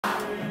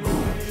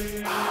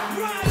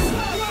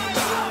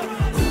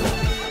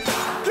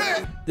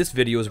This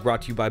video is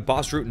brought to you by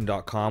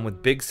BossRootin.com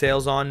with big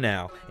sales on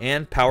now,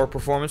 and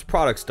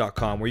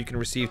PowerPerformanceProducts.com, where you can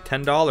receive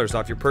 $10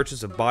 off your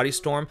purchase of Body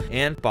Storm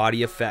and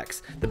Body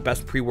Effects, the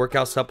best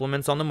pre-workout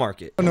supplements on the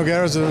market.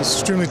 Nogueira is an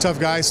extremely tough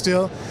guy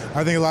still.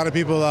 I think a lot of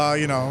people,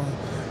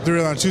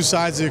 they're on two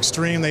sides of the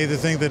extreme. They either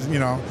think that,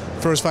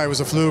 first fight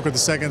was a fluke, or the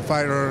second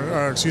fight,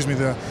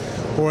 that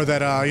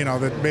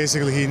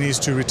basically he needs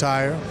to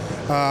retire.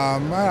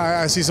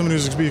 I see someone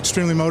who's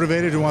extremely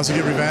motivated, who wants to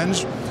get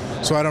revenge,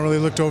 so I don't really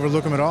look to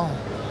overlook him at all.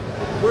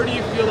 Where do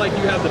you feel like you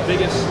have the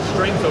biggest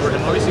strength over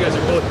him? Obviously, you guys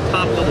are both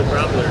top-level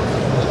grapplers.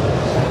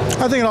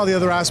 I think in all the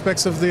other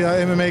aspects of the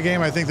MMA game,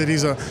 I think that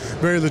he's a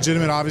very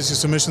legitimate, obviously,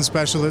 submission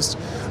specialist.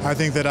 I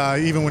think that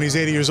even when he's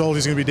 80 years old,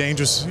 he's going to be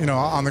dangerous,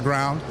 on the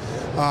ground.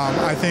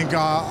 I think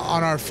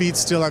on our feet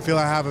still, I feel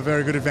I have a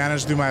very good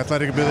advantage through my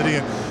athletic ability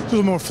and a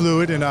little more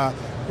fluid. And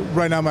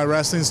right now, my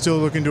wrestling is still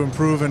looking to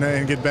improve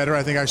and get better.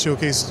 I think I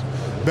showcased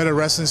better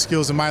wrestling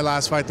skills in my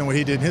last fight than what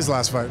he did in his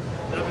last fight.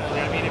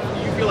 Definitely. I mean,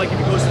 if you feel like if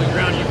he goes to the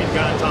ground, you can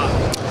get on top.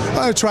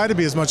 I try to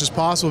be as much as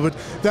possible, but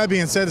that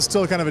being said, it's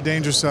still kind of a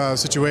dangerous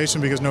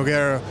situation because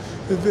Nogueira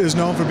is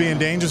known for being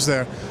dangerous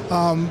there.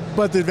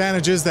 But the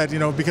advantage is that,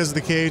 because of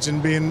the cage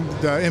and being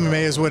the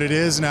MMA is what it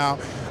is now,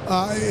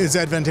 it's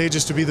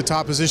advantageous to be the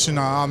top position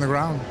on the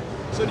ground.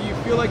 So do you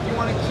feel like you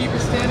want to keep it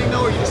standing,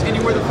 though, or you just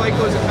anywhere the fight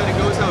goes, it kind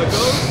of goes how it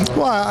goes?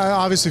 Well, I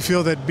obviously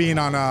feel that being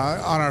on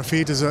our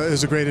feet is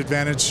a great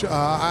advantage.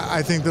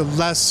 I think the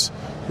less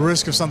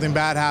risk of something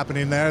bad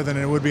happening there than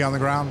it would be on the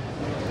ground.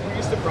 Were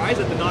you surprised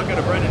at the knockout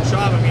of Brendan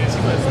Schaub? I mean, it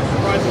seems like it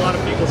surprised a lot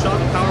of people.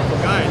 Schaub's a powerful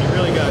guy, and you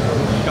really got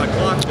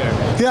clocked there.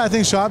 Yeah, I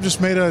think Schaub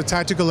just made a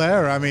tactical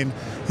error. I mean,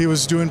 he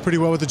was doing pretty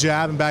well with the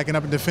jab and backing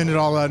up and defended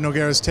all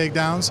Nogueira's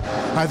takedowns.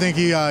 I think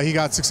he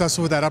got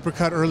successful with that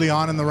uppercut early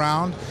on in the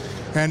round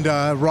and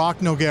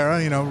rocked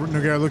Nogueira.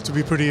 Nogueira looked to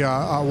be pretty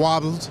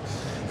wobbled.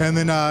 And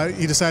then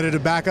he decided to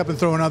back up and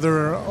throw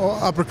another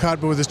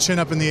uppercut, but with his chin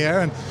up in the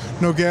air. And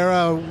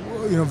Nogueira,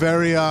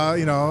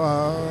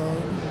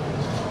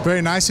 very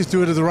nicely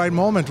threw it at the right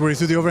moment, where he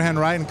threw the overhand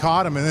right and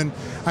caught him. And then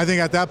I think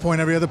at that point,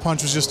 every other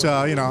punch was just,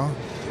 an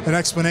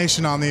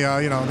explanation on the,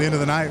 the end of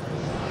the night.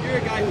 You're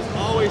a guy who's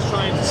always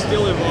trying to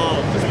still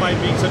evolve,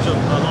 despite being such a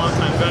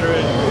long-time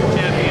veteran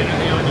champion, in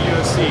the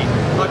UFC.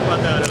 Talk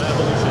about that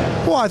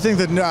evolution. Well, I think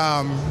that,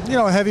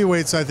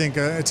 heavyweights, I think,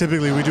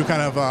 typically we do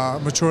kind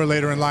of mature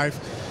later in life.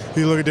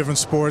 You look at different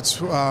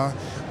sports.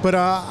 But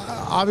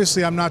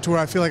obviously, I'm not to where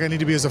I feel like I need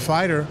to be as a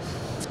fighter.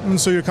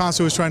 And so you're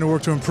constantly trying to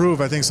work to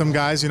improve. I think some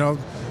guys,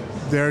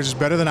 they're just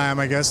better than I am,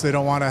 I guess. They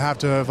don't want to have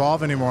to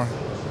evolve anymore.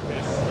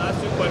 Okay.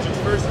 Last two questions.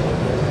 First,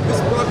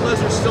 is Brock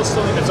Lesnar still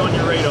something that's on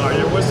your radar?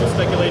 There was some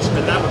speculation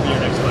that would be your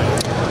next fight.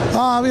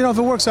 If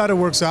it works out, it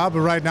works out.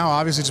 But right now,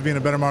 obviously, just being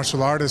a better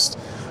martial artist,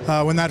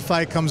 when that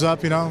fight comes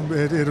up,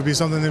 it'll be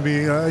something to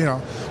be,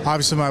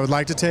 obviously I would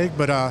like to take,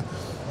 but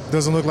it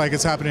doesn't look like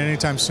it's happening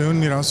anytime soon,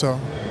 so.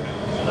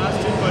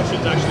 Last two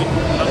questions, actually.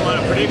 I want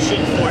a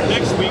prediction for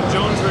next week: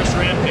 Jones versus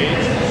Rampage,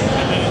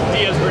 and then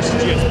Diaz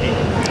versus GSP.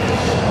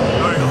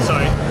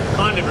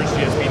 Condit versus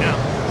GSP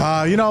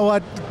now. You know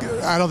what?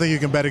 I don't think you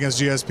can bet against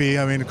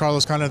GSP. I mean,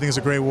 Carlos Condit, I think, is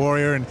a great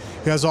warrior, and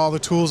he has all the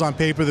tools on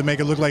paper that make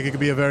it look like it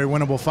could be a very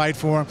winnable fight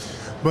for him.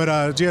 But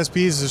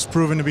GSP has just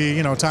proven to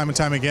be, time and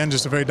time again,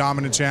 just a very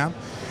dominant champ.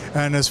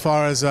 And as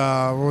far as,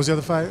 what was the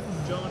other fight?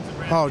 Jones and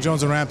Rampage. Oh,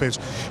 Jones and Rampage.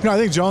 I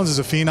think Jones is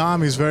a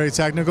phenom. He's very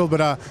technical,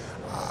 but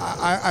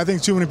I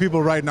think too many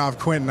people writing off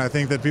Quinton. I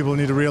think that people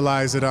need to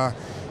realize that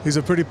he's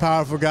a pretty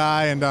powerful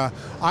guy, and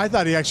I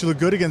thought he actually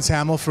looked good against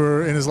Hamill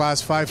in his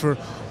last fight for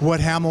what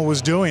Hamill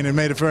was doing. It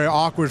made a very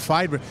awkward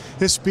fight, but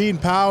his speed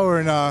and power,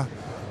 and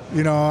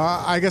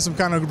I guess I'm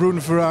kind of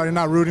rooting for,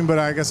 not rooting, but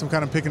I guess I'm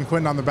kind of picking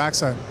Quinton on the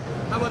backside.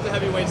 How about the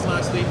heavyweights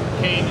lastly,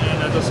 Cain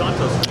and Dos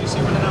Santos? What do you see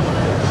winning that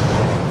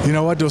one? You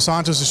know what? Dos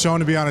Santos is shown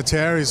to be on a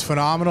tear. He's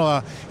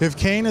phenomenal. If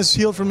Cain is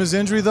healed from his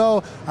injury,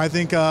 though, I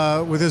think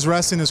with his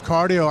wrestling, his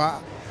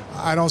cardio,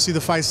 I don't see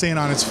the fight staying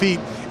on its feet.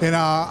 And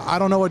I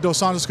don't know what Dos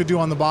Santos could do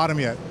on the bottom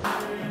yet.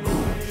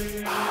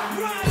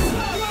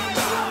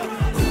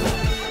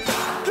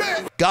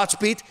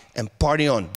 Godspeed and party on.